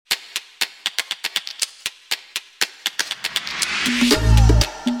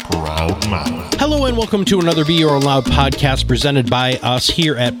Proudmouth. Hello and welcome to another Be Your Own Loud podcast presented by us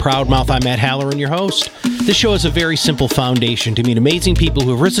here at Proudmouth. I'm Matt Halloran, your host. This show has a very simple foundation to meet amazing people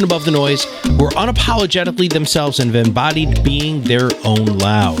who have risen above the noise, who are unapologetically themselves and have embodied being their own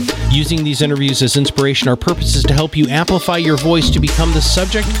loud. Using these interviews as inspiration, our purpose is to help you amplify your voice to become the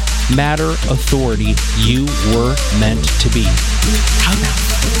subject matter authority you were meant to be.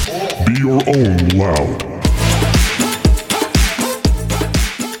 Proudmouth. Be Your Own Loud.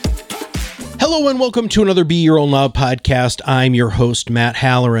 Hello and welcome to another Be Your Own Loud podcast. I'm your host, Matt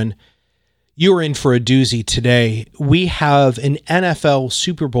Halloran. You're in for a doozy today. We have an NFL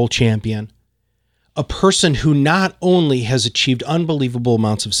Super Bowl champion, a person who not only has achieved unbelievable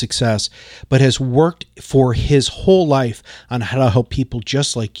amounts of success, but has worked for his whole life on how to help people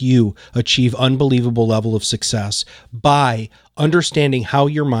just like you achieve unbelievable level of success by understanding how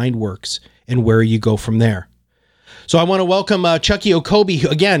your mind works and where you go from there. So I want to welcome Chucky Okobi,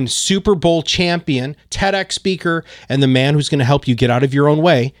 again, Super Bowl champion, TEDx speaker, and the man who's going to help you get out of your own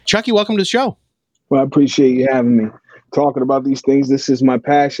way. Chucky, welcome to the show. Well, I appreciate you having me. Talking about these things, this is my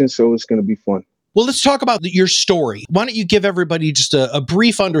passion, so it's going to be fun. Well, let's talk about your story. Why don't you give everybody just a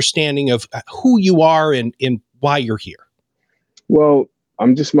brief understanding of who you are and why you're here? Well,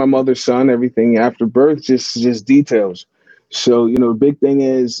 I'm just my mother's son. Everything after birth, just details. So, the big thing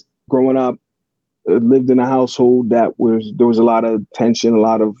is growing up, lived in a household there was a lot of tension, a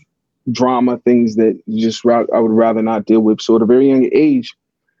lot of drama, things that I would rather not deal with. So at a very young age,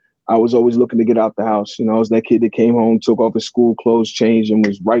 I was always looking to get out the house. I was that kid that came home, took off his school clothes, changed, and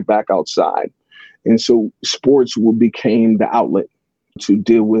was right back outside. And so sports became the outlet to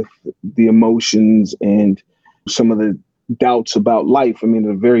deal with the emotions and some of the doubts about life. At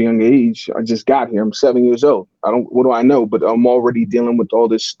a very young age, I just got here. I'm 7 years old. What do I know? But I'm already dealing with all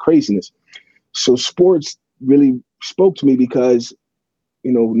this craziness. So sports really spoke to me because,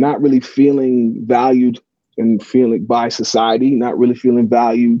 not really feeling valued and feeling by society, not really feeling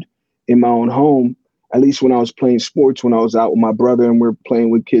valued in my own home, at least when I was playing sports, when I was out with my brother and we're playing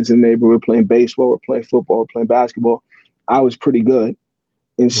with kids in the neighborhood, playing baseball, we're playing football, we're playing basketball, I was pretty good.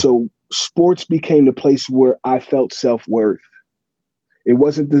 And so sports became the place where I felt self-worth. It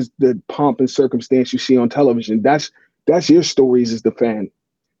wasn't the pomp and circumstance you see on television. That's your stories as the fan.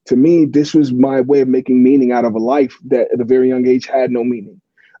 To me, this was my way of making meaning out of a life that at a very young age had no meaning.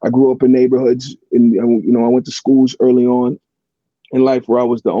 I grew up in neighborhoods and, I went to schools early on in life where I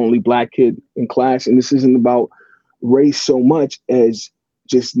was the only black kid in class. And this isn't about race so much as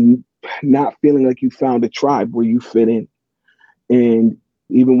just not feeling like you found a tribe where you fit in. And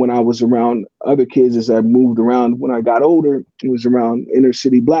even when I was around other kids, as I moved around, when I got older, it was around inner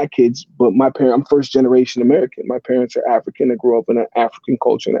city black kids. But I'm first generation American. My parents are African. I grew up in an African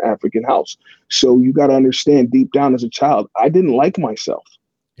culture, in an African house. So you got to understand deep down as a child, I didn't like myself.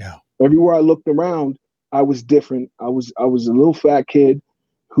 Yeah. Everywhere I looked around, I was different. I was a little fat kid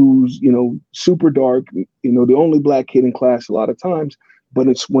who's, super dark, the only black kid in class a lot of times. But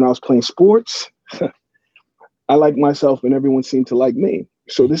it's when I was playing sports, I liked myself and everyone seemed to like me.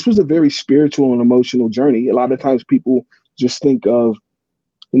 So this was a very spiritual and emotional journey. A lot of times people just think of,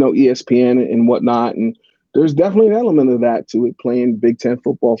 ESPN and whatnot. And there's definitely an element of that to it, playing Big Ten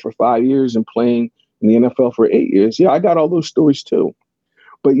football for 5 years and playing in the NFL for 8 years. Yeah, I got all those stories too.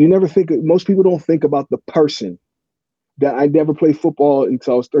 But most people don't think about the person that I never played football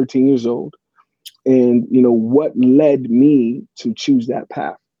until I was 13 years old. And, what led me to choose that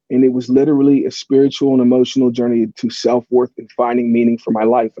path. And it was literally a spiritual and emotional journey to self-worth and finding meaning for my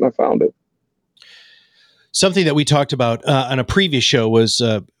life. And I found it. Something that we talked about on a previous show was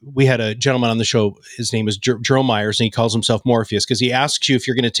we had a gentleman on the show. His name is Jerome Myers, and he calls himself Morpheus because he asks you if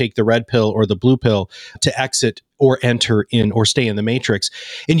you're going to take the red pill or the blue pill to exit or enter in or stay in the Matrix.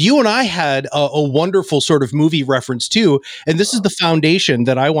 And you and I had a wonderful sort of movie reference too. And this is the foundation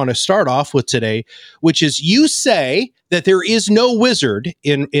that I want to start off with today, which is you say that there is no wizard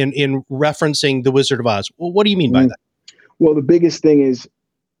in referencing the Wizard of Oz. Well, what do you mean by that? Well, the biggest thing is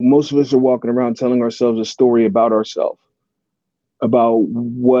most of us are walking around telling ourselves a story about ourselves, about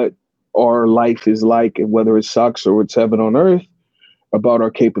what our life is like and whether it sucks or it's heaven on earth, about our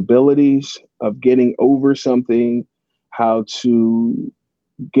capabilities of getting over something, how to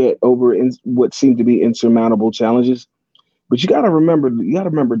get over what seem to be insurmountable challenges. But you got to remember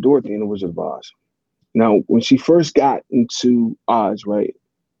Dorothy in the Wizard of Oz. Now, when she first got into Oz, right,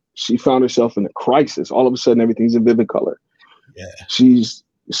 she found herself in a crisis. All of a sudden, everything's in vivid color. Yeah. She's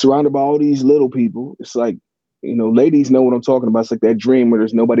surrounded by all these little people. It's like, ladies know what I'm talking about. It's like that dream where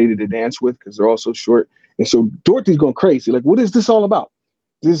there's nobody to dance with because they're all so short. And so Dorothy's going crazy. Like, what is this all about?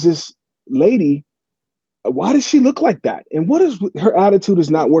 There's this lady Why does she look like that? And what is her attitude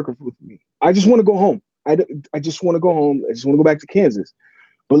is not working with me? I just want to go home. I just want to go home. I just want to go back to Kansas.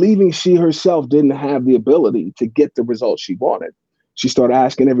 Believing she herself didn't have the ability to get the results she wanted. She started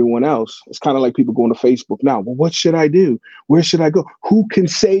asking everyone else. It's kind of like people going to Facebook now. Well, what should I do? Where should I go? Who can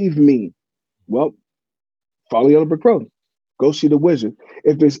save me? Well, follow Yellow Brick Road. Go see the wizard.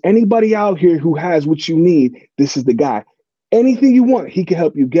 If there's anybody out here who has what you need, this is the guy. Anything you want, he can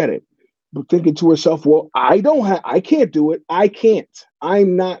help you get it. But thinking to herself, well, I can't do it. I can't.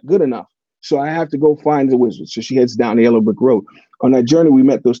 I'm not good enough. So I have to go find the wizard. So she heads down the Yellow Brick Road. On that journey, we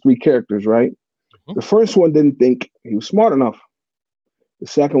met those three characters, right? Mm-hmm. The first one didn't think he was smart enough. The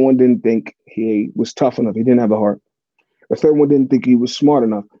second one didn't think he was tough enough. He didn't have a heart. The third one didn't think he was smart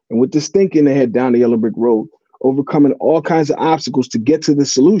enough. And with this thinking, they head down the Yellow Brick Road, overcoming all kinds of obstacles to get to the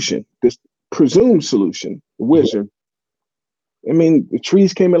solution, this presumed solution, the wizard. I mean, the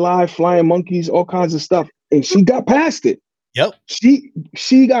trees came alive, flying monkeys, all kinds of stuff. And she got past it. Yep.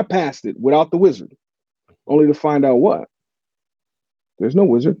 She got past it without the wizard, only to find out what? There's no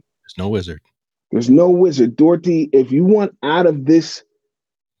wizard. There's no wizard. There's no wizard. Dorothy, if you want out of this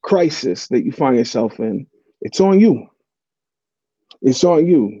crisis that you find yourself in, it's on you. It's on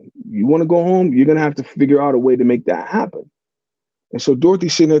you. You want to go home, you're going to have to figure out a way to make that happen. And so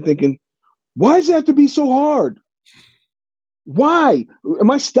Dorothy's sitting there thinking, why does it have to be so hard? Why?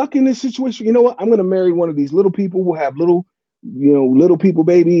 Am I stuck in this situation? You know what? I'm going to marry one of these little people who have little people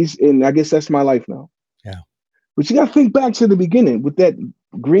babies. And I guess that's my life now. Yeah. But you got to think back to the beginning with that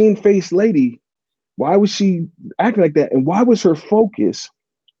green-faced lady. Why was she acting like that? And why was her focus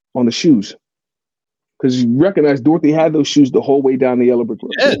on the shoes? Because you recognize Dorothy had those shoes the whole way down the Yellow Brick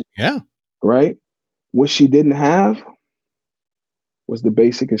Road. Yeah. Right? What she didn't have was the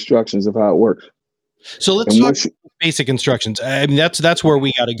basic instructions of how it works. So let's talk basic instructions. I mean, that's where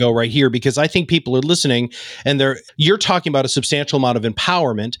we got to go right here, because I think people are listening and you're talking about a substantial amount of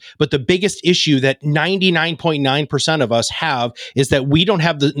empowerment, but the biggest issue that 99.9% of us have is that we don't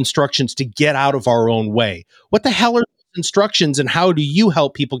have the instructions to get out of our own way. What the hell are those instructions, and how do you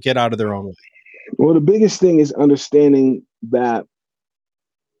help people get out of their own way? Well, the biggest thing is understanding that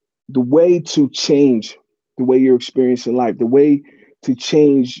the way to change the way you're experiencing life, the way to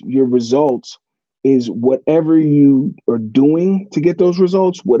change your results is whatever you are doing to get those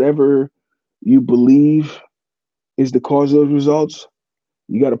results, whatever you believe is the cause of those results,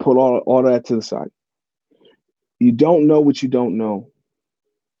 you got to put all that to the side. You don't know what you don't know.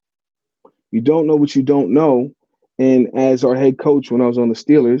 You don't know what you don't know. And as our head coach, when I was on the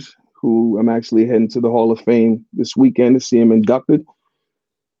Steelers, who I'm actually heading to the Hall of Fame this weekend to see him inducted,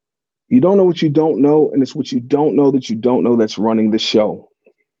 you don't know what you don't know. And it's what you don't know that you don't know that's running the show.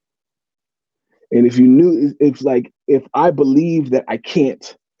 And if you knew, if I believe that I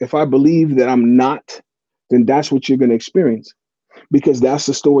can't, if I believe that I'm not, then that's what you're going to experience, because that's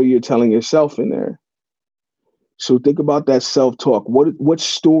the story you're telling yourself in there. So think about that self-talk. What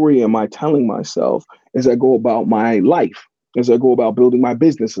story am I telling myself as I go about my life, as I go about building my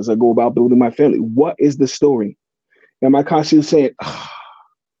business, as I go about building my family? What is the story? Am I constantly saying,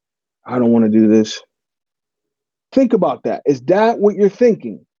 I don't want to do this? Think about that. Is that what you're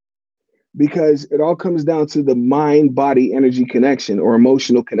thinking? Because it all comes down to the mind-body energy connection or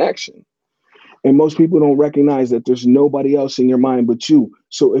emotional connection. And most people don't recognize that there's nobody else in your mind but you.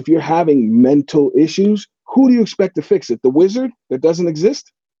 So if you're having mental issues, who do you expect to fix it? The wizard that doesn't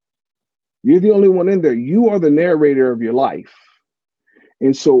exist? You're the only one in there. You are the narrator of your life.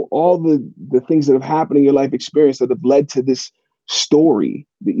 And so all the things that have happened in your life experience that have led to this story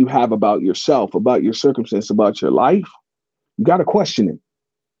that you have about yourself, about your circumstance, about your life, you got to question it.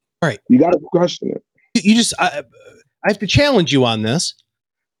 Right. You got to question it. I have to challenge you on this,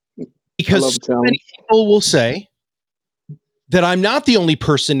 because so many people will say that I'm not the only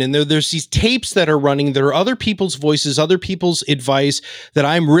person in there. There's these tapes that are running. There are other people's voices, other people's advice that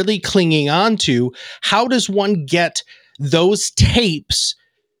I'm really clinging on to. How does one get those tapes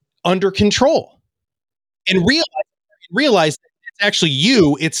under control and realize that it's actually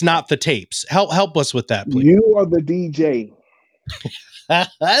you, it's not the tapes? Help us with that, please. You are the DJ.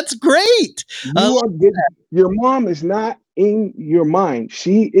 That's great. Your mom is not in your mind.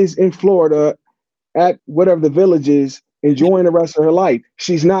 She is in Florida at whatever the village is, enjoying the rest of her life.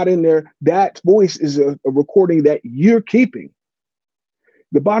 She's not in there. That voice is a recording that you're keeping.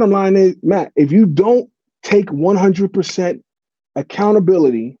 The bottom line is, Matt, if you don't take 100%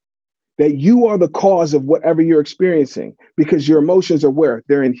 accountability that you are the cause of whatever you're experiencing, because your emotions are where?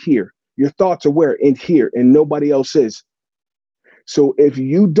 They're in here. Your thoughts are where? In here, and nobody else is. So if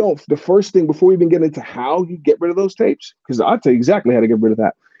you don't, the first thing before we even get into how you get rid of those tapes, because I'll tell you exactly how to get rid of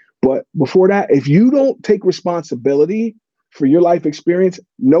that. But before that, if you don't take responsibility for your life experience,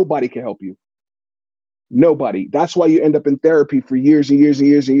 nobody can help you. Nobody. That's why you end up in therapy for years and years and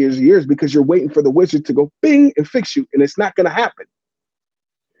years and years and years, because you're waiting for the wizard to go bing and fix you. And it's not going to happen.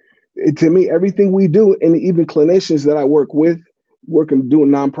 To me, everything we do, and even clinicians that I work with, doing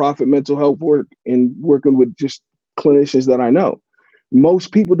nonprofit mental health work and working with just clinicians that I know,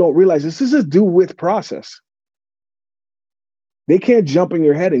 most people don't realize this is a do with process. They can't jump in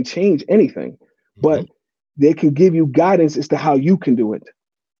your head and change anything, but they can give you guidance as to how you can do it.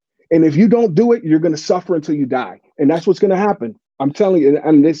 And if you don't do it, you're going to suffer until you die. And that's what's going to happen. I'm telling you,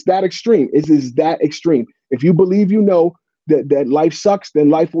 and it's that extreme. It is that extreme. If you believe you know that life sucks, then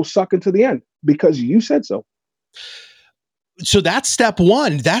life will suck until the end because you said so. So that's step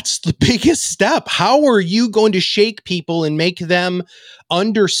one. That's the biggest step. How are you going to shake people and make them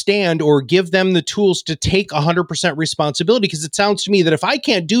understand or give them the tools to take 100% responsibility? Because it sounds to me that if I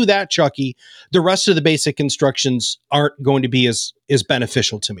can't do that, Chucky, the rest of the basic instructions aren't going to be as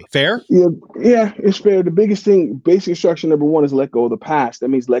beneficial to me. Fair? Yeah, it's fair. The biggest thing, basic instruction number one, is let go of the past. That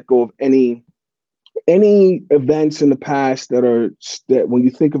means let go of any events in the past that when you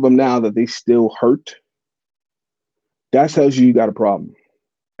think of them now that they still hurt. That tells you got a problem,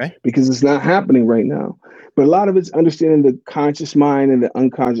 okay? Because it's not happening right now. But a lot of it's understanding the conscious mind and the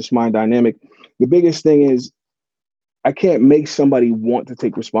unconscious mind dynamic. The biggest thing is I can't make somebody want to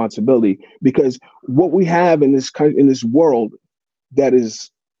take responsibility, because what we have in this world that is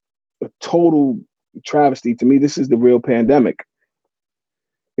a total travesty, to me, this is the real pandemic,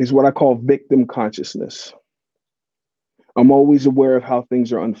 is what I call victim consciousness. I'm always aware of how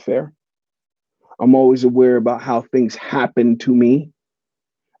things are unfair. I'm always aware about how things happen to me.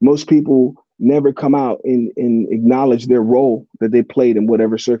 Most people never come out and acknowledge their role that they played in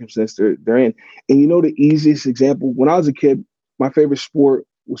whatever circumstance they're in. And you know, the easiest example, when I was a kid, my favorite sport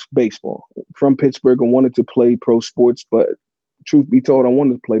was baseball. From Pittsburgh, I wanted to play pro sports, but truth be told, I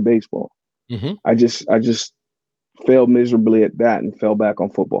wanted to play baseball. Mm-hmm. I just failed miserably at that and fell back on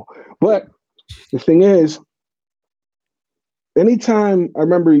football. But the thing is, anytime I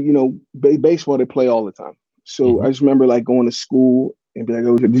remember, baseball, they play all the time. So I just remember like going to school and be like,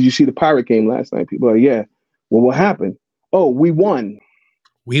 oh, did you see the Pirate game last night? People are like, yeah. Well, what happened? Oh, we won.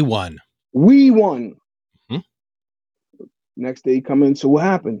 We won. Mm-hmm. Next day you come in. So what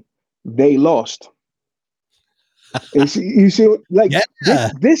happened? They lost. And you see, like,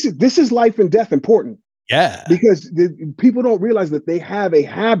 this is life and death important. Yeah. Because people don't realize that they have a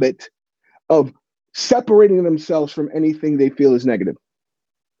habit of separating themselves from anything they feel is negative.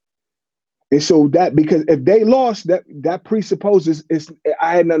 And so because if they lost, that presupposes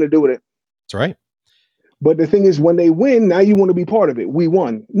I had nothing to do with it. That's right. But the thing is, when they win, now you want to be part of it. We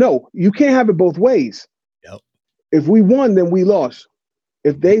won. No, you can't have it both ways. Yep. If we won, then we lost.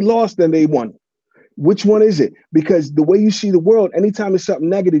 If they lost, then they won. Which one is it? Because the way you see the world, anytime it's something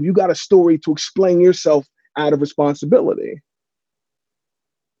negative, you got a story to explain yourself out of responsibility.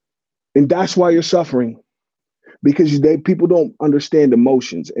 And that's why you're suffering. Because people don't understand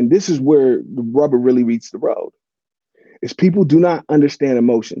emotions. And this is where the rubber really meets the road. Is people do not understand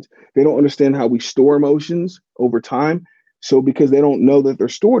emotions. They don't understand how we store emotions over time. So because they don't know that they're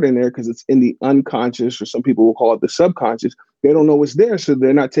stored in there because it's in the unconscious, or some people will call it the subconscious, they don't know it's there. So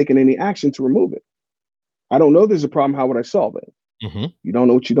they're not taking any action to remove it. I don't know there's a problem. How would I solve it? Mm-hmm. You don't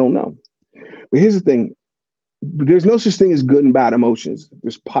know what you don't know. But here's the thing. There's no such thing as good and bad emotions.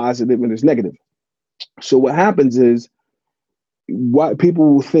 There's positive and there's negative. So what happens is, what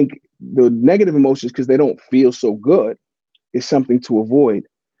people will think the negative emotions, because they don't feel so good, is something to avoid.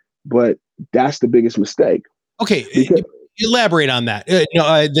 But that's the biggest mistake. Okay, elaborate on that.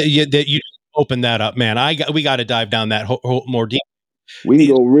 That you opened that up, man. We got to dive down that more deep. We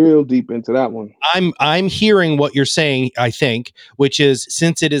can go real deep into that one. I'm hearing what you're saying, I think, which is,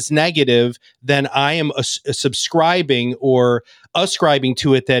 since it is negative, then I am subscribing or ascribing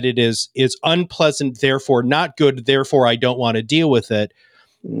to it that it is unpleasant, therefore not good, therefore I don't want to deal with it.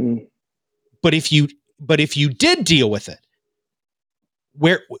 But if you did deal with it,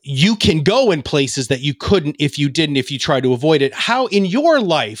 where you can go in places that you couldn't if you try to avoid it. How in your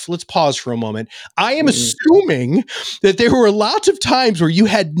life, let's pause for a moment. I am assuming that there were lots of times where you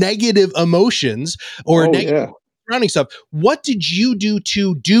had negative emotions or negative surrounding stuff. What did you do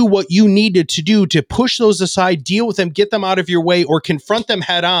to do what you needed to do to push those aside, deal with them, get them out of your way, or confront them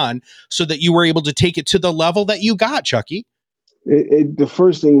head on so that you were able to take it to the level that you got, Chucky? The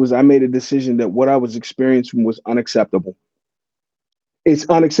first thing was I made a decision that what I was experiencing was unacceptable. It's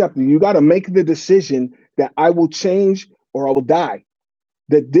unacceptable. You got to make the decision that I will change or I will die.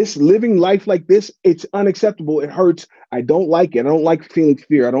 that this living life like this, it's unacceptable. It hurts. I don't like it. I don't like feeling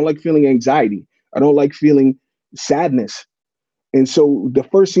fear. I don't like feeling anxiety. I don't like feeling sadness. And so the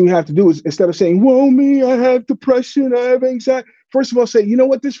first thing you have to do is, instead of saying, whoa, me, I have depression, I have anxiety, first of all, say, you know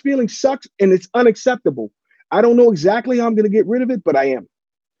what, this feeling sucks and it's unacceptable. I don't know exactly how I'm going to get rid of it, but I am.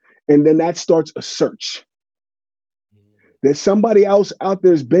 And then that starts a search. There's somebody else out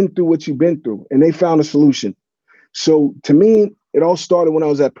there has been through what you've been through, and they found a solution. So to me, it all started when I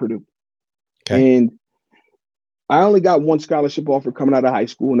was at Purdue. Okay. And I only got one scholarship offer coming out of high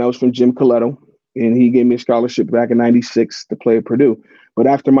school, and that was from Jim Coletto. And he gave me a scholarship back in '96 to play at Purdue. But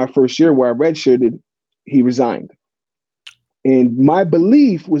after my first year where I redshirted, he resigned. And my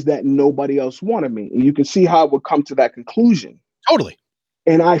belief was that nobody else wanted me. And you can see how it would come to that conclusion. Totally.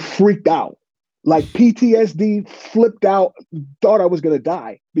 And I freaked out. Like PTSD, flipped out, thought I was going to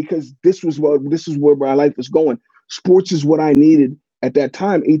die, because this is where my life was going. Sports is what I needed at that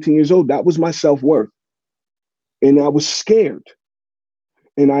time, 18 years old. That was my self-worth. And I was scared.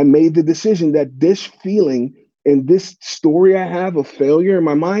 And I made the decision that this feeling and this story I have of failure in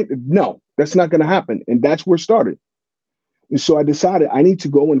my mind, no, that's not going to happen. And that's where it started. And so I decided I need to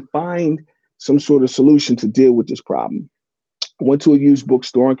go and find some sort of solution to deal with this problem. I went to a used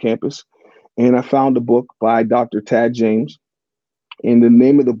bookstore on campus, and I found a book by Dr. Tad James. And the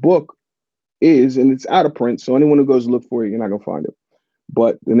name of the book is, and it's out of print, so anyone who goes to look for it, you're not going to find it.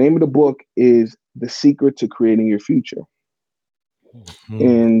 But the name of the book is The Secret to Creating Your Future.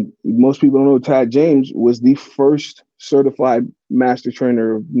 And most people don't know Tad James was the first certified master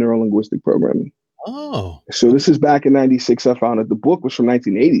trainer of neurolinguistic programming. Oh. So this is back in '96. I found it. The book was from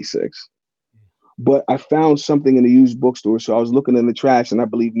 1986. But I found something in the used bookstore. So I was looking in the trash, and I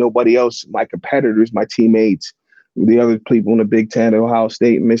believe nobody else, my competitors, my teammates, the other people in the Big Ten, Ohio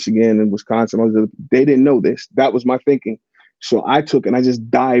State, Michigan, and Wisconsin, they didn't know this. That was my thinking. So I took and I just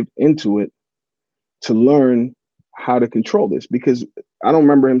dived into it to learn how to control this, because I don't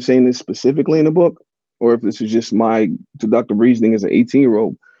remember him saying this specifically in the book, or if this was just my deductive reasoning as an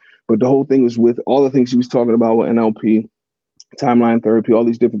 18-year-old. But the whole thing was with all the things he was talking about with NLP, timeline therapy, all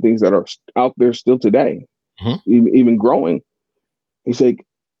these different things that are out there still today, even growing. He's like,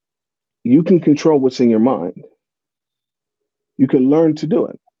 you can control what's in your mind. You can learn to do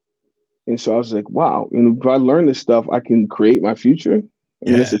it. And so I was like, wow, if I learn this stuff, I can create my future. I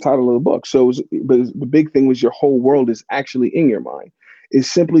mean, that's the title of the book. So, but the big thing was your whole world is actually in your mind.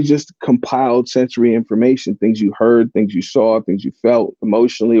 It's simply just compiled sensory information, things you heard, things you saw, things you felt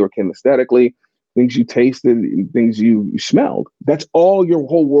emotionally or kinesthetically, things you tasted, things you smelled. That's all your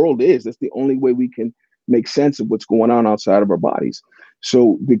whole world is. That's the only way we can make sense of what's going on outside of our bodies.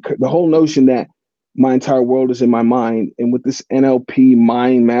 So the whole notion that my entire world is in my mind, and with this NLP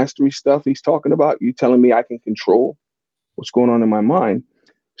mind mastery stuff he's talking about, you telling me I can control what's going on in my mind.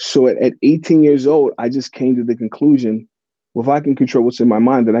 So at 18 years old, I just came to the conclusion, well, if I can control what's in my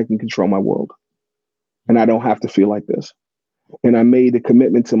mind, then I can control my world. And I don't have to feel like this. And I made a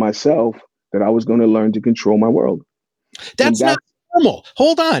commitment to myself that I was going to learn to control my world. That's not normal.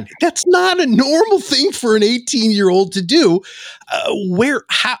 Hold on. That's not a normal thing for an 18-year-old to do.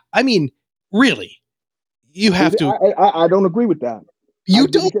 Really, you have to. I don't agree with that. You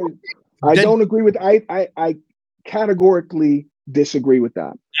don't? I don't agree with, I categorically disagree with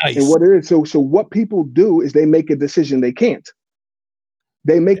that. Nice. And what it is, so what people do is they make a decision they can't.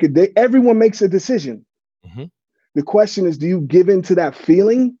 Everyone makes a decision. Mm-hmm. The question is, do you give in to that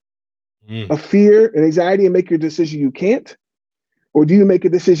feeling of fear and anxiety and make your decision you can't? Or do you make a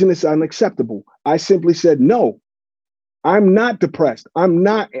decision that's unacceptable? I simply said, no, I'm not depressed. I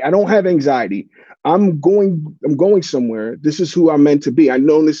don't have anxiety. I'm going somewhere. This is who I'm meant to be. I've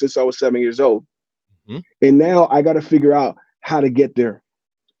known this since I was 7 years old. Mm-hmm. And now I got to figure out how to get there.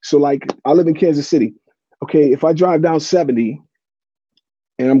 So like, I live in Kansas City. Okay, if I drive down 70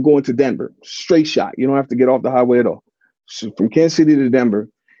 and I'm going to Denver, straight shot, you don't have to get off the highway at all. So from Kansas City to Denver,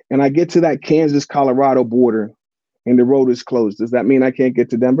 and I get to that Kansas-Colorado border and the road is closed, does that mean I can't get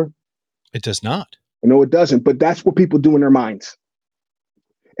to Denver? It does not. No, it doesn't. But that's what people do in their minds.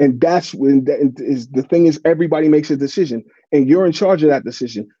 And that's when the thing is, everybody makes a decision, and you're in charge of that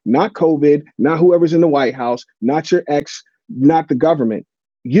decision. Not COVID, not whoever's in the White House, not your ex, not the government.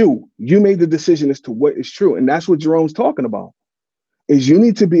 You made the decision as to what is true. And that's what Jerome's talking about, is you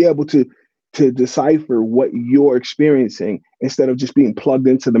need to be able to decipher what you're experiencing instead of just being plugged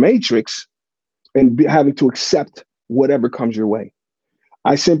into the matrix and having to accept whatever comes your way.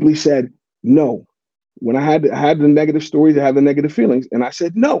 I simply said, no. When I had the negative stories, I had the negative feelings, and I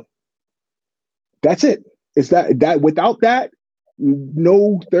said, no, that's it. It's that without that,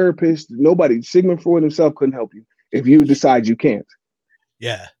 no therapist, nobody, Sigmund Freud himself couldn't help you if you decide you can't.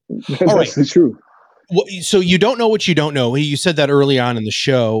 Yeah. All right. That's the truth. So you don't know what you don't know. You said that early on in the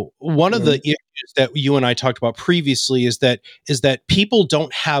show. One of the issues that you and I talked about previously is that people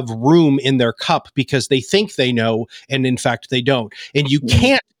don't have room in their cup because they think they know, and in fact they don't. And you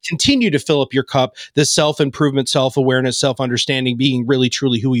can't continue to fill up your cup, the self-improvement, self-awareness, self-understanding, being really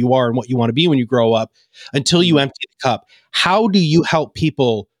truly who you are and what you want to be when you grow up, until you empty the cup. How do you help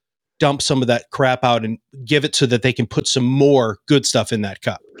people dump some of that crap out and give it so that they can put some more good stuff in that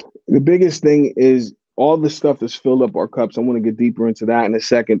cup? The biggest thing is all the stuff that's filled up our cups. I want to get deeper into that in a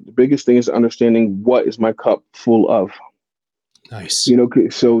second. The biggest thing is understanding what is my cup full of. Nice. You know,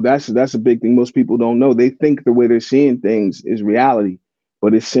 so that's a big thing. Most people don't know. They think the way they're seeing things is reality,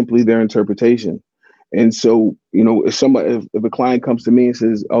 but it's simply their interpretation. And so, you know, if a client comes to me and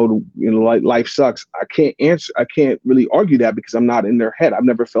says, "Oh, you know, life sucks," I can't really argue that because I'm not in their head. I've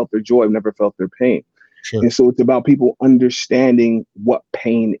never felt their joy. I've never felt their pain. Sure. And so it's about people understanding what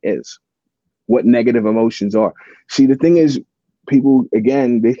pain is, what negative emotions are. See, the thing is, people,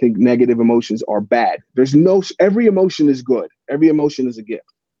 again, they think negative emotions are bad. Every emotion is good. Every emotion is a gift.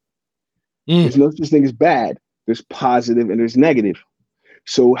 There's no such thing as bad. There's positive and there's negative.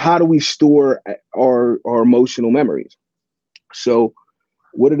 So how do we store our emotional memories? So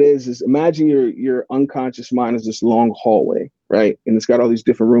what it is imagine your unconscious mind is this long hallway, right? And it's got all these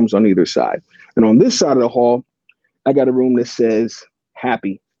different rooms on either side. And on this side of the hall, I got a room that says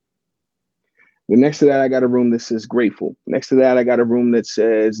happy. The next to that, I got a room that says grateful. Next to that, I got a room that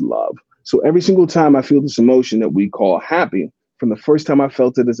says love. So every single time I feel this emotion that we call happy, from the first time I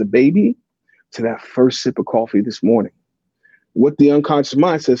felt it as a baby to that first sip of coffee this morning, what the unconscious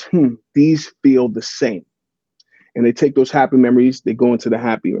mind says, these feel the same. And they take those happy memories, they go into the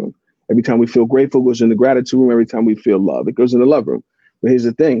happy room. Every time we feel grateful, it goes in the gratitude room. Every time we feel love, it goes in the love room. But here's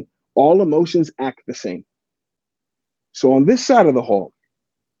the thing, all emotions act the same. So on this side of the hall,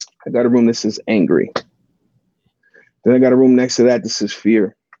 I got a room that says angry. Then I got a room next to that says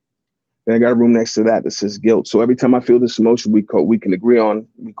fear. Then I got a room next to that says guilt. So every time I feel this emotion, we can agree on,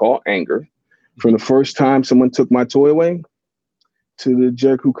 we call anger. From the first time someone took my toy away to the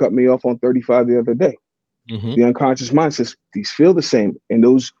jerk who cut me off on 35 the other day. The unconscious mind says these feel the same. And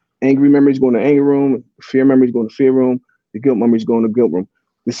those angry memories go in the anger room, fear memories go in the fear room, the guilt memories go in the guilt room.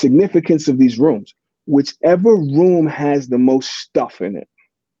 The significance of these rooms, whichever room has the most stuff in it,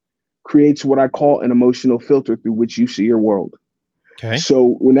 creates what I call an emotional filter through which you see your world. Okay.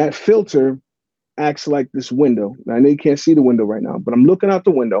 So when that filter acts like this window, I know you can't see the window right now, but I'm looking out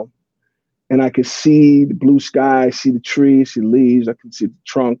the window and I can see the blue sky, see the trees, see the leaves, I can see the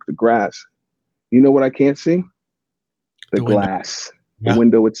trunk, the grass. You know what I can't see? The glass, the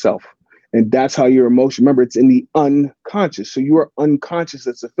window itself. And that's how your emotion, remember, it's in the unconscious. So you are unconscious,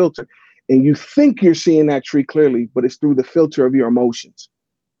 that's a filter. And you think you're seeing that tree clearly, but it's through the filter of your emotions.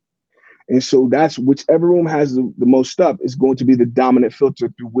 And so that's whichever room has the most stuff is going to be the dominant filter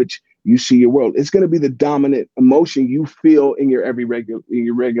through which you see your world. It's going to be the dominant emotion you feel in your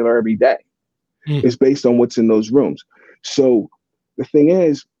regular every day. It's based on what's in those rooms. So the thing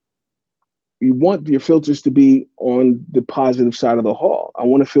is, you want your filters to be on the positive side of the hall. I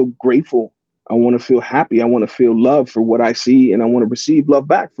want to feel grateful. I want to feel happy. I want to feel love for what I see, and I want to receive love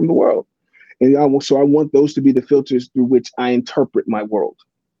back from the world. And I want those to be the filters through which I interpret my world.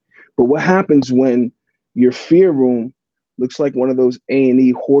 But what happens when your fear room looks like one of those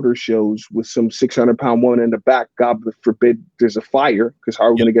A&E hoarder shows with some 600-pound woman in the back? God forbid there's a fire, because how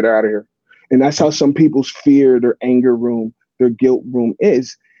are we going to get her out of here? And that's how some people's fear, their anger room, their guilt room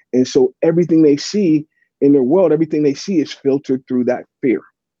is. And so everything they see in their world, everything they see is filtered through that fear.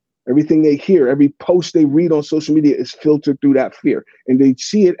 Everything they hear, every post they read on social media is filtered through that fear. And they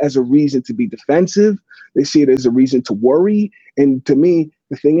see it as a reason to be defensive. They see it as a reason to worry. And to me,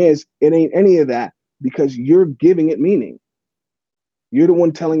 the thing is, it ain't any of that, because you're giving it meaning. You're the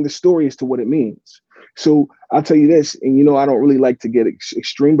one telling the story as to what it means. So I'll tell you this, and you know, I don't really like to get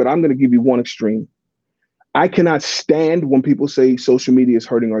extreme, but I'm going to give you one extreme. I cannot stand when people say social media is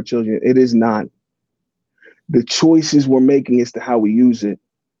hurting our children. It is not. The choices we're making as to how we use it.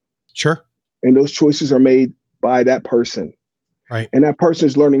 Sure. And those choices are made by that person. Right. And that person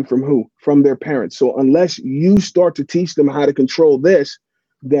is learning from who? From their parents. So unless you start to teach them how to control this,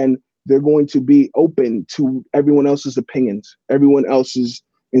 then they're going to be open to everyone else's opinions, everyone else's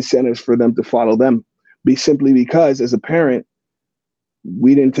incentives for them to follow them. Simply because as a parent,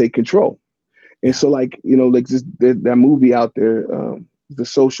 we didn't take control. And so, like, you know, like that movie out there, The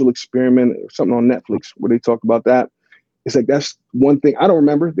Social Experiment, or something on Netflix, where they talk about that. It's like, that's one thing. I don't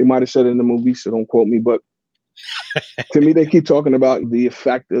remember. They might have said it in the movie, so don't quote me. But to me, they keep talking about the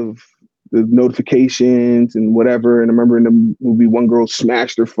effect of the notifications and whatever. And I remember in the movie, one girl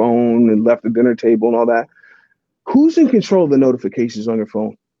smashed her phone and left the dinner table and all that. Who's in control of the notifications on your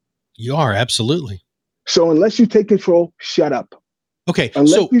phone? You are, absolutely. So unless you take control, shut up. Okay.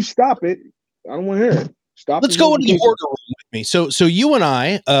 Unless you stop it, I don't want to hear it. Stop. Let's go into the hoarder room with me. So you and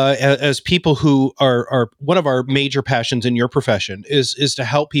I, as people who are one of our major passions in your profession is to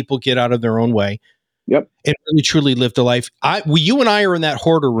help people get out of their own way. Yep. And really truly live the life. You and I are in that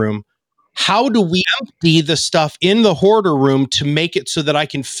hoarder room. How do we empty the stuff in the hoarder room to make it so that I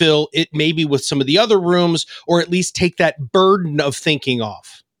can fill it maybe with some of the other rooms, or at least take that burden of thinking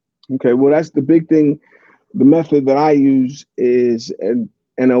off? Okay. Well, that's the big thing. The method that I use is an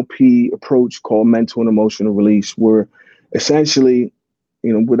NLP approach called mental and emotional release, where essentially,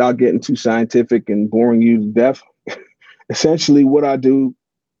 without getting too scientific and boring you to death, essentially what I do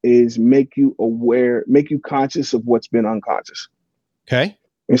is make you aware, make you conscious of what's been unconscious. Okay.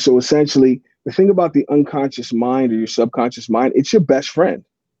 And so essentially, the thing about the unconscious mind or your subconscious mind, it's your best friend.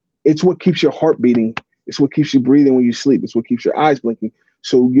 It's what keeps your heart beating. It's what keeps you breathing when you sleep. It's what keeps your eyes blinking.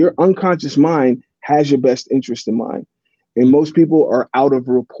 So your unconscious mind has your best interest in mind. And most people are out of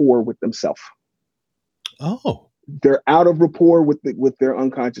rapport with themselves. Oh. They're out of rapport with their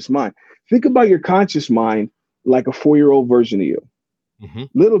unconscious mind. Think about your conscious mind like a 4-year-old version of you. Mm-hmm.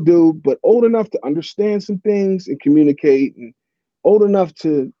 Little dude, but old enough to understand some things and communicate, and old enough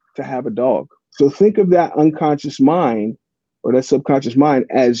to have a dog. So think of that unconscious mind or that subconscious mind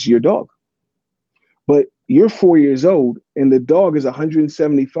as your dog. But you're 4 years old and the dog is a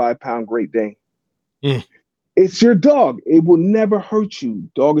 175-pound Great Dane. Mm. It's your dog. It will never hurt you.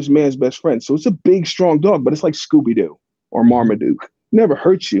 Dog is man's best friend. So it's a big, strong dog, but it's like Scooby-Doo or Marmaduke. Never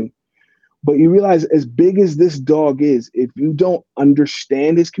hurts you. But you realize as big as this dog is, if you don't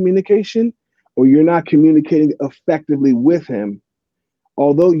understand his communication or you're not communicating effectively with him,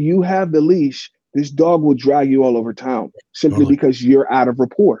 although you have the leash, this dog will drag you all over town simply because you're out of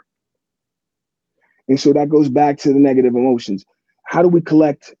rapport. And so that goes back to the negative emotions. How do we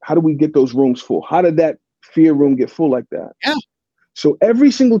get those rooms full? How did that fear room get full like that? Yeah. So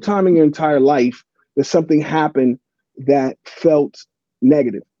every single time in your entire life that something happened that felt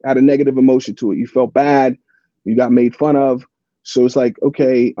negative, had a negative emotion to it. You felt bad, you got made fun of. So it's like,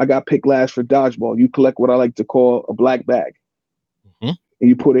 okay, I got picked last for dodgeball. You collect what I like to call a black bag. Mm-hmm. And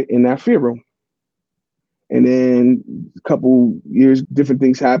you put it in that fear room. And then a couple years, different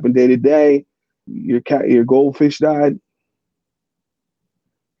things happen day to day. Your goldfish died.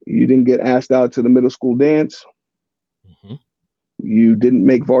 You didn't get asked out to the middle school dance. Mm-hmm. You didn't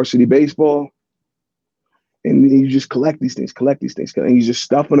make varsity baseball. And you just collect these things, and you just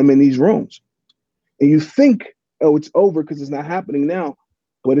stuffing them in these rooms. And you think, oh, it's over because it's not happening now,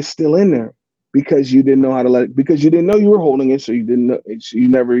 but it's still in there because you didn't know how to let it, because you didn't know you were holding it. So you didn't know, so you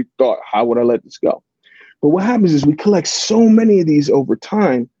never thought, how would I let this go? But what happens is we collect so many of these over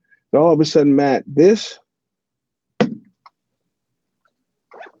time that all of a sudden, Matt, this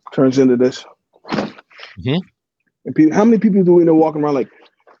turns into this. Mm-hmm. And how many people do we know walking around like,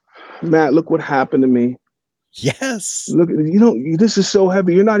 Matt, look what happened to me. Yes. Look, this is so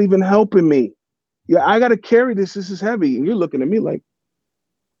heavy. You're not even helping me. Yeah, I got to carry this. This is heavy. And you're looking at me like,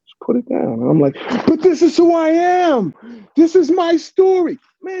 just put it down. And I'm like, but this is who I am. This is my story.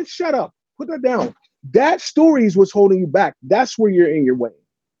 Man, shut up. Put that down. That story is what's holding you back. That's where you're in your way.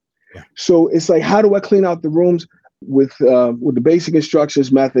 Yeah. So it's like, how do I clean out the rooms with the basic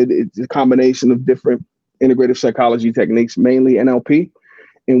instructions method? It's a combination of different integrative psychology techniques, mainly NLP,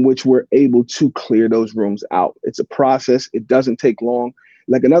 in which we're able to clear those rooms out. It's a process. It doesn't take long.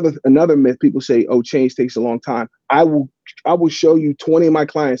 Like another myth, people say, oh, change takes a long time. I will show you 20 of my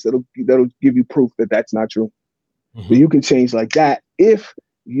clients that'll give you proof that that's not true. Mm-hmm. But you can change like that if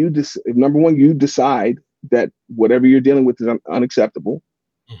number one, you decide that whatever you're dealing with is unacceptable.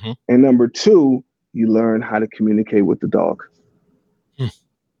 Mm-hmm. And number two, you learn how to communicate with the dog.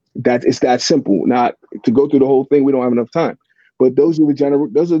 It's that simple. Not to go through the whole thing. We don't have enough time. But those are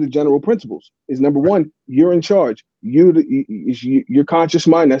the general principles. Is number one, you're in charge. Your conscious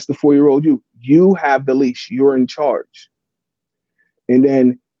mind, that's the 4-year-old you. You have the leash. You're in charge. And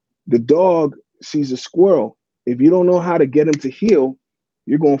then the dog sees a squirrel. If you don't know how to get him to heel,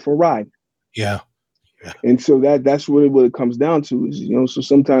 you're going for a ride. Yeah. And so that's really what it comes down to is, so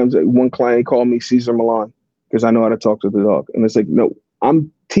sometimes one client called me Caesar Milan because I know how to talk to the dog. And it's like, no,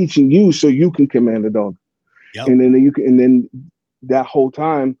 I'm teaching you so you can command the dog. Yep. And then that whole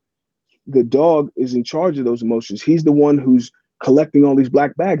time, the dog is in charge of those emotions. He's the one who's collecting all these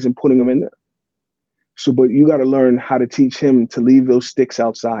black bags and putting them in there. So, but you got to learn how to teach him to leave those sticks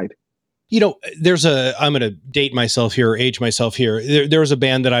outside. I'm going to date myself here, or age myself here. There was a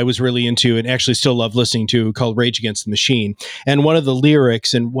band that I was really into and actually still love listening to called Rage Against the Machine. And one of the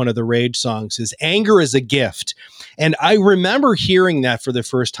lyrics in one of the Rage songs is "Anger is a gift." And I remember hearing that for the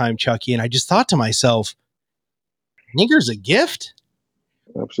first time, Chucky, and I just thought to myself, anger is a gift?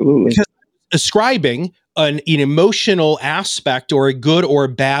 Absolutely. Because ascribing an emotional aspect or a good or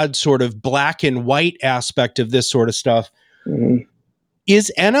bad sort of black and white aspect of this sort of stuff. Mm-hmm.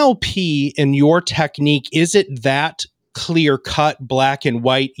 Is NLP and your technique, is it that clear cut, black and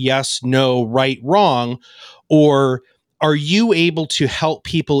white, yes, no, right, wrong? Or are you able to help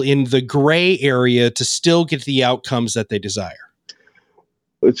people in the gray area to still get the outcomes that they desire?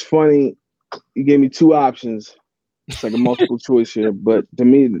 It's funny. You gave me two options. It's like a multiple choice here, but to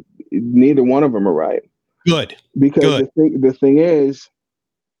me, neither one of them are right. Good. Because the thing is,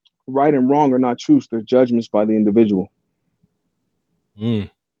 right and wrong are not truths. They're judgments by the individual.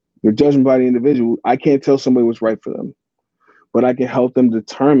 They're judgment by the individual. I can't tell somebody what's right for them, but I can help them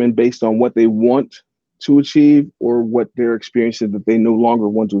determine based on what they want to achieve or what they're experiencing that they no longer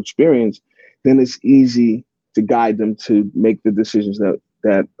want to experience. Then it's easy to guide them to make the decisions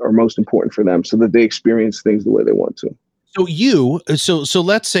that are most important for them so that they experience things the way they want to. So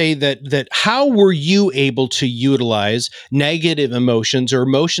let's say that how were you able to utilize negative emotions or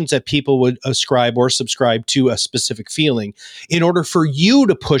emotions that people would ascribe or subscribe to a specific feeling in order for you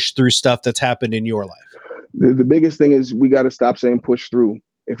to push through stuff that's happened in your life? The biggest thing is we got to stop saying push through.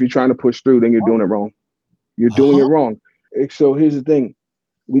 If you're trying to push through, then you're doing it wrong. You're doing it wrong. So here's the thing.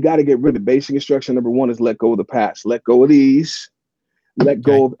 We got to get rid of basic instruction. Number one is let go of the past. Let go of these. Let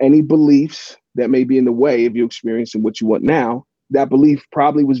go of any beliefs that may be in the way of you experiencing what you want now. That belief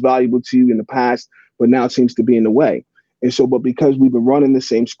probably was valuable to you in the past, but now it seems to be in the way. And so, but because we've been running the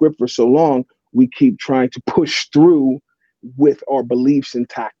same script for so long, we keep trying to push through with our beliefs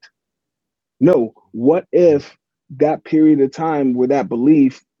intact. No, what if that period of time where that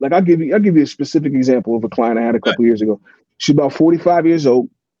belief, like I'll give you a specific example of a client I had a couple years ago. She's about 45 years old.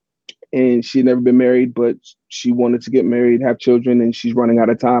 And she had never been married, but she wanted to get married, have children, and she's running out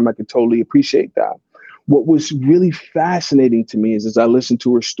of time. I could totally appreciate that. What was really fascinating to me is as I listened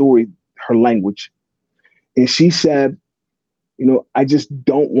to her story, her language. And she said, I just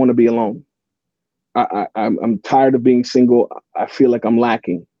don't want to be alone. I'm tired of being single. I feel like I'm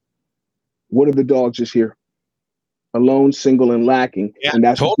lacking. What are the dogs just here? Alone, single, and lacking. Yeah, and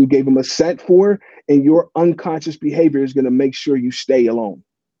that's what you gave them a scent for. And your unconscious behavior is going to make sure you stay alone.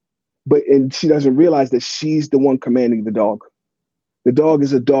 And she doesn't realize that she's the one commanding the dog. The dog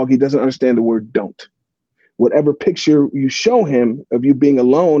is a dog. He doesn't understand the word don't. Whatever picture you show him of you being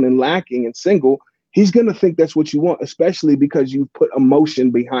alone and lacking and single, he's going to think that's what you want, especially because you put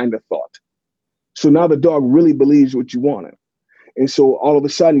emotion behind the thought. So now the dog really believes what you wanted. And so all of a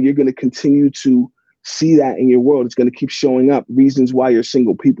sudden, you're going to continue to see that in your world. It's going to keep showing up. Reasons why you're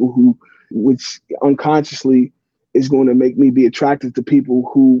single. People which unconsciously is going to make me be attracted to people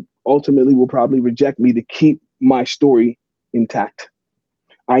who ultimately will probably reject me to keep my story intact.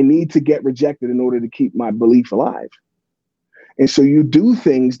 I need to get rejected in order to keep my belief alive. And so you do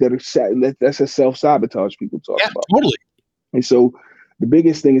things that are that's a self-sabotage people talk about. Totally. And so the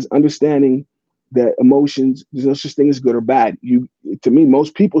biggest thing is understanding that emotions, there's no such thing as good or bad. To me,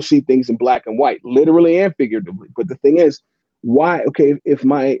 most people see things in black and white, literally and figuratively. But the thing is, why? Okay, if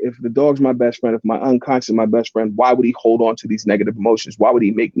the dog's my best friend, if my unconscious is my best friend, why would he hold on to these negative emotions? Why would he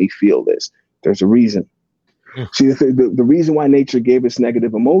make me feel this? There's a reason. See, the reason why nature gave us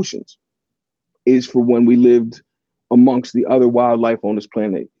negative emotions is for when we lived amongst the other wildlife on this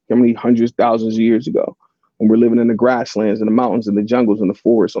planet, how many hundreds, thousands of years ago, when we're living in the grasslands and the mountains and the jungles and the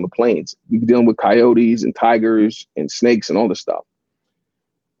forests on the plains. We're dealing with coyotes and tigers and snakes and all this stuff.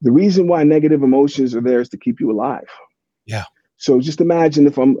 The reason why negative emotions are there is to keep you alive. Yeah. So just imagine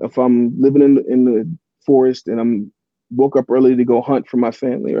if I'm living in the forest and I'm woke up early to go hunt for my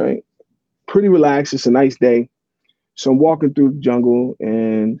family, right? Pretty relaxed. It's a nice day. So I'm walking through the jungle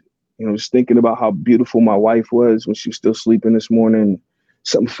and, just thinking about how beautiful my wife was when she was still sleeping this morning.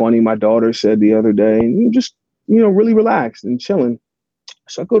 Something funny my daughter said the other day, and just, really relaxed and chilling.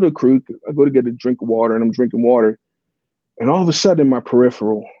 So I go to a creek, I go to get a drink of water, and I'm drinking water. And all of a sudden, in my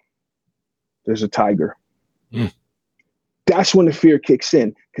peripheral, there's a tiger. That's when the fear kicks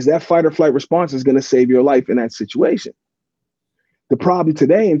in, because that fight or flight response is going to save your life in that situation. The problem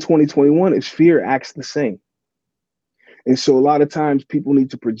today in 2021 is fear acts the same. And so a lot of times people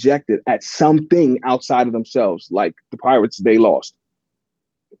need to project it at something outside of themselves, like the Pirates, they lost.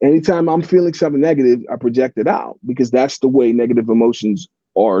 Anytime I'm feeling something negative, I project it out, because that's the way negative emotions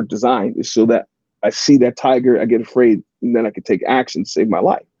are designed, is so that I see that tiger, I get afraid, and then I can take action to save my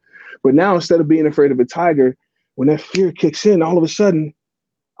life. But now instead of being afraid of a tiger, when that fear kicks in, all of a sudden,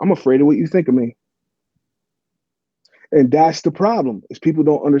 I'm afraid of what you think of me. And that's the problem, is people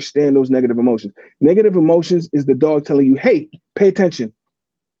don't understand those negative emotions. Negative emotions is the dog telling you, hey, pay attention.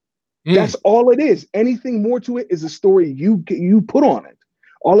 That's all it is. Anything more to it is a story you put on it.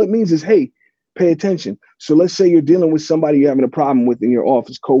 All it means is, hey, pay attention. So let's say you're dealing with somebody you're having a problem with in your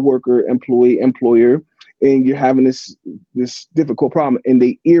office, coworker, employee, employer, and you're having this difficult problem, and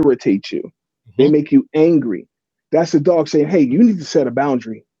they irritate you. They make you angry. That's the dog saying, hey, you need to set a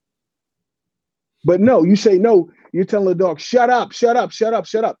boundary. But no, you say no. You're telling the dog, shut up, shut up, shut up,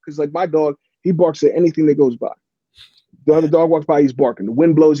 shut up. Because like my dog, he barks at anything that goes by. The other dog walks by, he's barking. The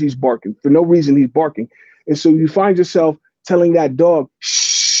wind blows, he's barking. For no reason, he's barking. And so you find yourself telling that dog,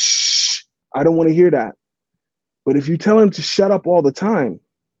 shh, I don't want to hear that. But if you tell him to shut up all the time,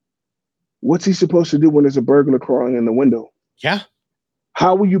 what's he supposed to do when there's a burglar crawling in the window? Yeah.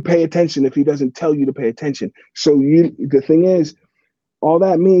 How will you pay attention if he doesn't tell you to pay attention? So the thing is, all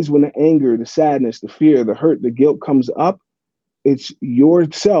that means when the anger, the sadness, the fear, the hurt, the guilt comes up, it's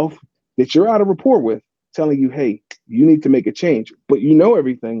yourself that you're out of rapport with telling you, hey, you need to make a change. But you know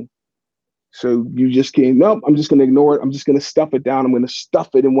everything. So you just can't, nope, I'm just going to ignore it. I'm just going to stuff it down. I'm going to stuff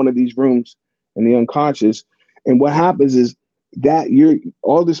it in one of these rooms in the unconscious. And what happens is that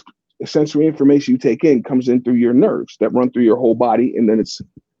all this sensory information you take in comes in through your nerves that run through your whole body, and then it's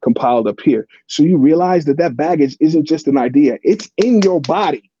compiled up here. So you realize that baggage isn't just an idea. It's in your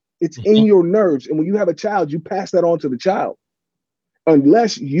body. It's in your nerves. And when you have a child, you pass that on to the child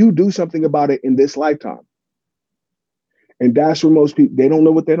unless you do something about it in this lifetime. And that's where most people, they don't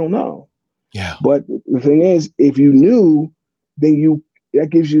know what they don't know. Yeah. But the thing is, if you knew, then that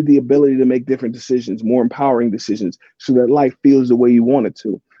gives you the ability to make different decisions, more empowering decisions, so that life feels the way you want it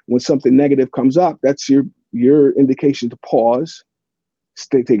to. When something negative comes up, that's your indication to pause,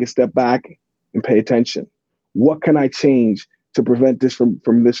 take a step back, and pay attention. What can I change to prevent this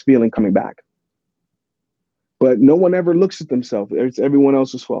from this feeling coming back? But no one ever looks at themselves. It's everyone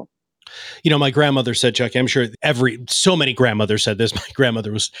else's fault. You know, my grandmother said, Chuck, I'm sure so many grandmothers said this. My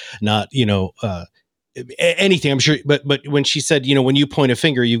grandmother was not, anything, I'm sure. But when she said, when you point a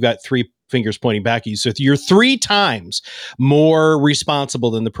finger, you've got three fingers pointing back at you. So you're 3 times more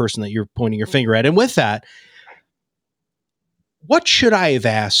responsible than the person that you're pointing your finger at. And with that, what should I have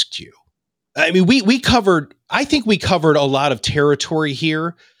asked you? I mean, I think we covered a lot of territory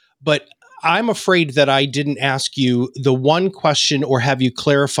here, but I'm afraid that I didn't ask you the one question or have you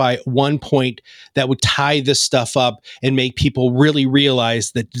clarify one point that would tie this stuff up and make people really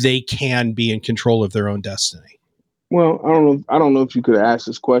realize that they can be in control of their own destiny. Well, I don't know if you could ask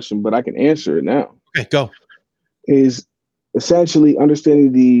this question, but I can answer it now. Okay, go. Is essentially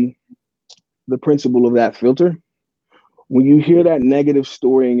understanding the principle of that filter. When you hear that negative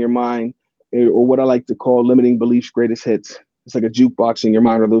story in your mind, or what I like to call limiting beliefs, greatest hits, it's like a jukebox in your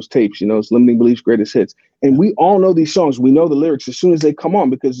mind, or those tapes, it's limiting beliefs, greatest hits. And we all know these songs. We know the lyrics as soon as they come on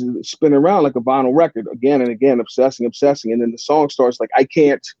because it's spinning around like a vinyl record again and again, obsessing. And then the song starts like, I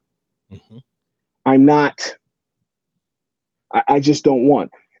can't, I'm not, I just don't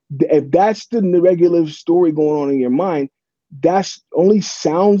want. If that's the regular story going on in your mind, that's only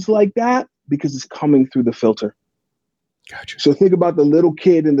sounds like that because it's coming through the filter. Gotcha. So think about the little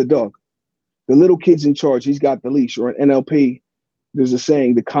kid and the dog. The little kid's in charge. He's got the leash. Or in NLP, there's a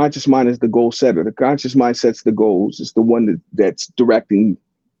saying, the conscious mind is the goal setter. The conscious mind sets the goals. It's the one that's directing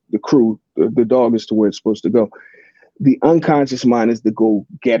the crew, the dog, as to where it's supposed to go. The unconscious mind is the goal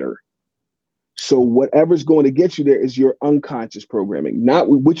getter. So whatever's going to get you there is your unconscious programming. Not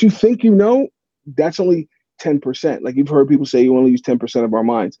what you think that's only 10%. Like you've heard people say you only use 10% of our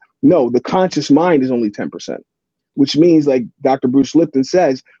minds. No, the conscious mind is only 10%. Which means, like Dr. Bruce Lipton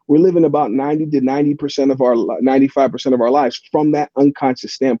says, we're living about 90 to 95% of our lives from that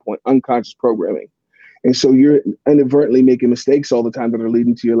unconscious standpoint, unconscious programming. And so you're inadvertently making mistakes all the time that are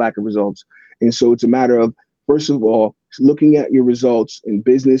leading to your lack of results. And so it's a matter of, first of all, looking at your results in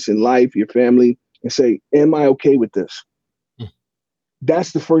business, in life, your family, and say, am I okay with this?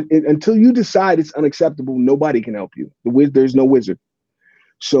 That's the first, until you decide it's unacceptable, nobody can help you. There's no wizard.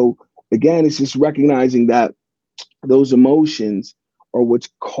 So again, it's just recognizing that those emotions are what's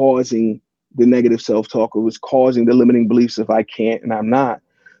causing the negative self-talk, or what's causing the limiting beliefs of I can't and I'm not.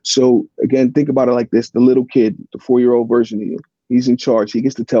 So again, think about it like this. The little kid, the 4-year-old version of you, he's in charge. He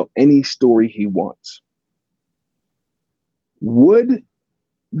gets to tell any story he wants. Would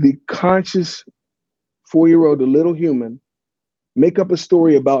the conscious 4-year-old, the little human, make up a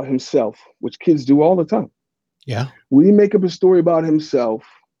story about himself, which kids do all the time? Yeah. Would he make up a story about himself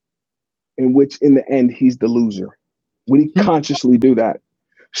in which in the end he's the loser? Would he consciously do that?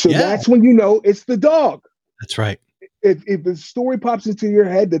 So that's when you know it's the dog. That's right. If the story pops into your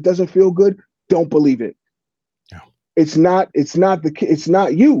head that doesn't feel good, don't believe it. No. It's not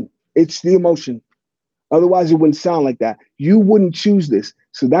you. It's the emotion. Otherwise, it wouldn't sound like that. You wouldn't choose this.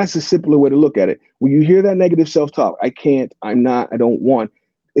 So that's a simpler way to look at it. When you hear that negative self-talk, I can't, I'm not, I don't want,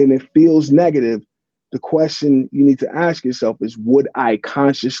 and it feels negative, the question you need to ask yourself is, would I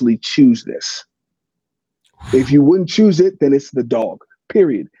consciously choose this? If you wouldn't choose it, then it's the dog,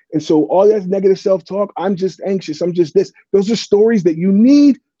 period. And so all that negative self-talk, I'm just anxious, I'm just this. Those are stories that you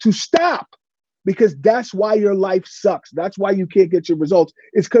need to stop, because that's why your life sucks. That's why you can't get your results.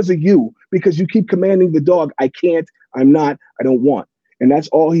 It's because of you, because you keep commanding the dog, I can't, I'm not, I don't want. And that's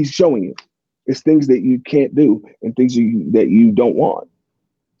all he's showing you. It's things that you can't do and things that you don't want.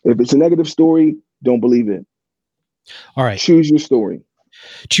 If it's a negative story, don't believe it. All right. Choose your story.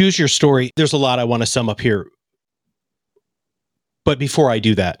 Choose your story. There's a lot I want to sum up here. But before I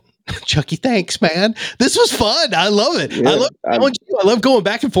do that, Chucky, thanks, man. This was fun. I love it. Yeah, I love going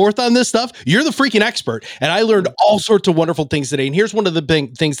back and forth on this stuff. You're the freaking expert. And I learned all sorts of wonderful things today. And here's one of the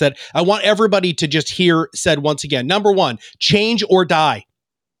big things that I want everybody to just hear said once again. Number 1, change or die.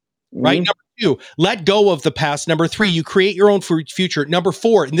 Right? Number 2, let go of the past. Number 3, you create your own future. Number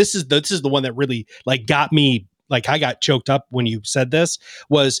 4, and this is the one that really got me, I got choked up when you said this,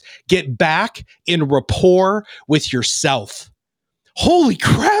 was get back in rapport with yourself. Holy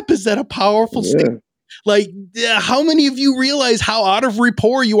crap, is that a powerful statement? How many of you realize how out of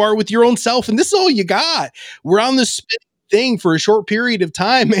rapport you are with your own self? And this is all you got. We're on this spinning thing for a short period of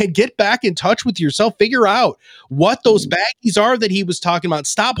time, man. Get back in touch with yourself. Figure out what those baggies are that he was talking about.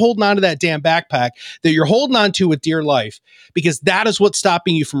 Stop holding on to that damn backpack that you're holding on to with dear life, because that is what's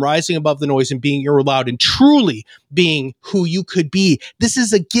stopping you from rising above the noise and being your loud and truly being who you could be. This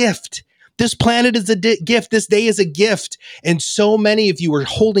is a gift. This planet is a gift. This day is a gift. And so many of you are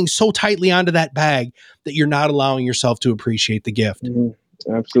holding so tightly onto that bag that you're not allowing yourself to appreciate the gift.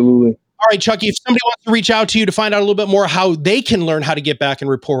 Mm-hmm. Absolutely. All right, Chucky, if somebody wants to reach out to you to find out a little bit more how they can learn how to get back in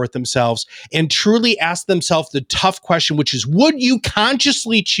rapport with themselves and truly ask themselves the tough question, which is, would you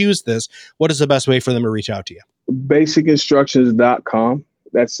consciously choose this? What is the best way for them to reach out to you? Basicinstructions.com.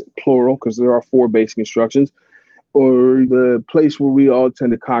 That's plural because there are 4 basic instructions. Or the place where we all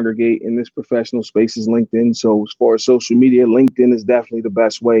tend to congregate in this professional space is LinkedIn. So as far as social media, LinkedIn is definitely the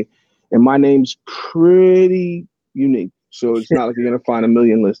best way. And my name's pretty unique. So it's not like you're going to find a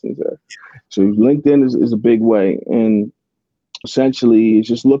million listings there. So LinkedIn is a big way. And essentially it's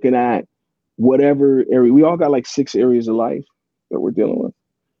just looking at whatever area. We all got 6 areas of life that we're dealing with.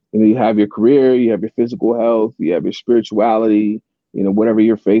 You have your career, you have your physical health, you have your spirituality, whatever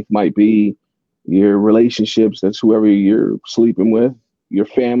your faith might be. Your relationships, that's whoever you're sleeping with, your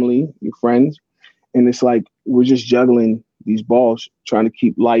family, your friends. And it's we're just juggling these balls, trying to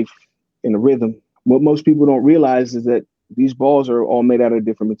keep life in a rhythm. What most people don't realize is that these balls are all made out of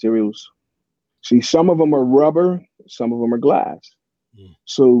different materials. See, some of them are rubber, some of them are glass.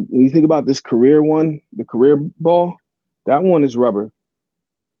 So when you think about this career one, the career ball, that one is rubber.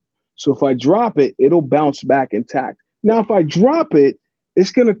 So if I drop it, it'll bounce back intact. Now, if I drop it,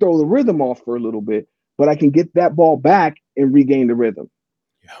 it's going to throw the rhythm off for a little bit, but I can get that ball back and regain the rhythm.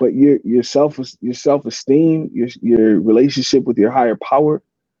 Yeah. But your self-esteem, your relationship with your higher power,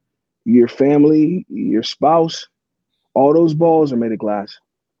 your family, your spouse, all those balls are made of glass.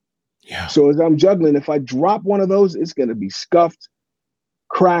 Yeah. So as I'm juggling, if I drop one of those, it's going to be scuffed,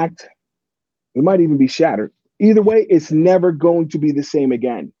 cracked. It might even be shattered. Either way, it's never going to be the same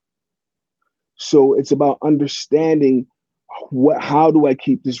again. So it's about understanding how do I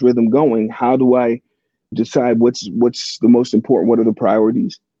keep this rhythm going? How do I decide what's the most important? What are the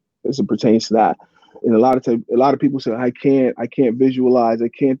priorities as it pertains to that? And a lot of people say, I can't visualize, I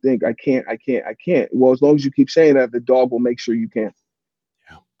can't think, I can't. Well, as long as you keep saying that, the dog will make sure you can.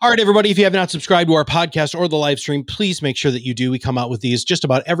 Yeah. All right, everybody, if you have not subscribed to our podcast or the live stream, please make sure that you do. We come out with these just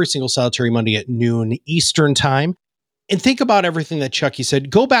about every single solitary Monday at noon Eastern time. And think about everything that Chucky said.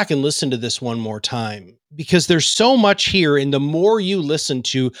 Go back and listen to this one more time, because there's so much here. And the more you listen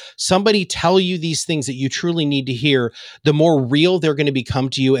to somebody tell you these things that you truly need to hear, the more real they're going to become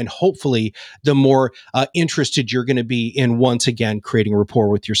to you. And hopefully the more interested you're going to be in, once again, creating rapport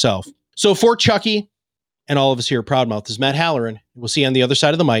with yourself. So for Chucky and all of us here at Proudmouth, this is Matt Halloran. We'll see you on the other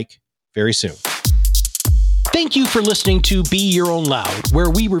side of the mic very soon. Thank you for listening to Be Your Own Loud, where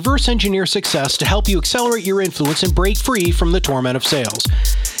we reverse engineer success to help you accelerate your influence and break free from the torment of sales.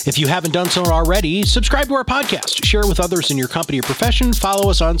 If you haven't done so already, subscribe to our podcast, share it with others in your company or profession, follow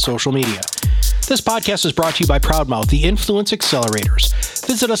us on social media. This podcast is brought to you by Proudmouth, the Influence Accelerators.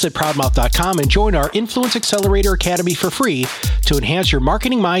 Visit us at proudmouth.com and join our Influence Accelerator Academy for free to enhance your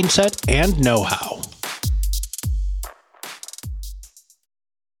marketing mindset and know-how.